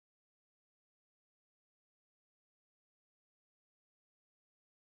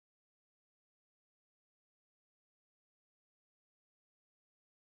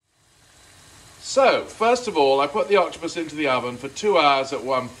So, first of all, I put the octopus into the oven for 2 hours at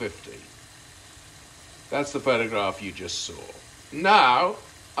 150. That's the photograph you just saw. Now,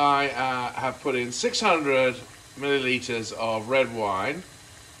 I have put in 600 milliliters of red wine,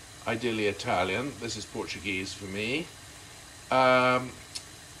 ideally Italian. This is Portuguese for me.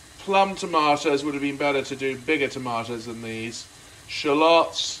 Plum tomatoes, would have been better to do bigger tomatoes than these.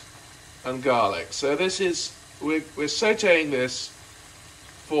 Shallots and garlic. So this is, we're sauteing this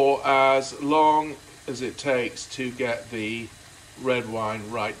for as long as it takes to get the red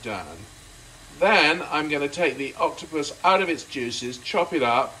wine right down. Then I'm going to take the octopus out of its juices, chop it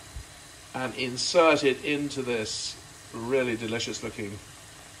up, and insert it into this really delicious looking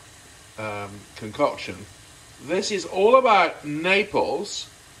concoction. This is all about Naples,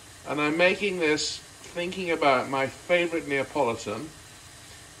 and I'm making this thinking about my favorite Neapolitan,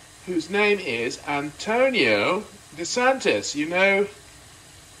 whose name is Antonio De Santis. You know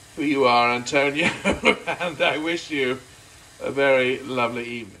who you are, Antonio, and I wish you a very lovely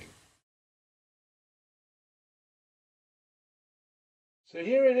evening. So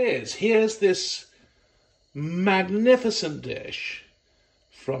here it is. Here's this magnificent dish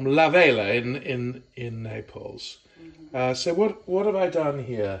from La Vela in Naples. So what have I done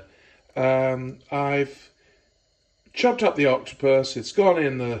here? I've chopped up the octopus. It's gone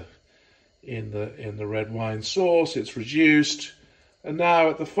in the red wine sauce. It's reduced, and now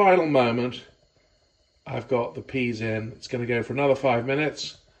at the final moment, I've got the peas in. It's going to go for another 5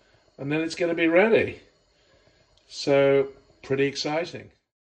 minutes, and then it's going to be ready. So pretty exciting.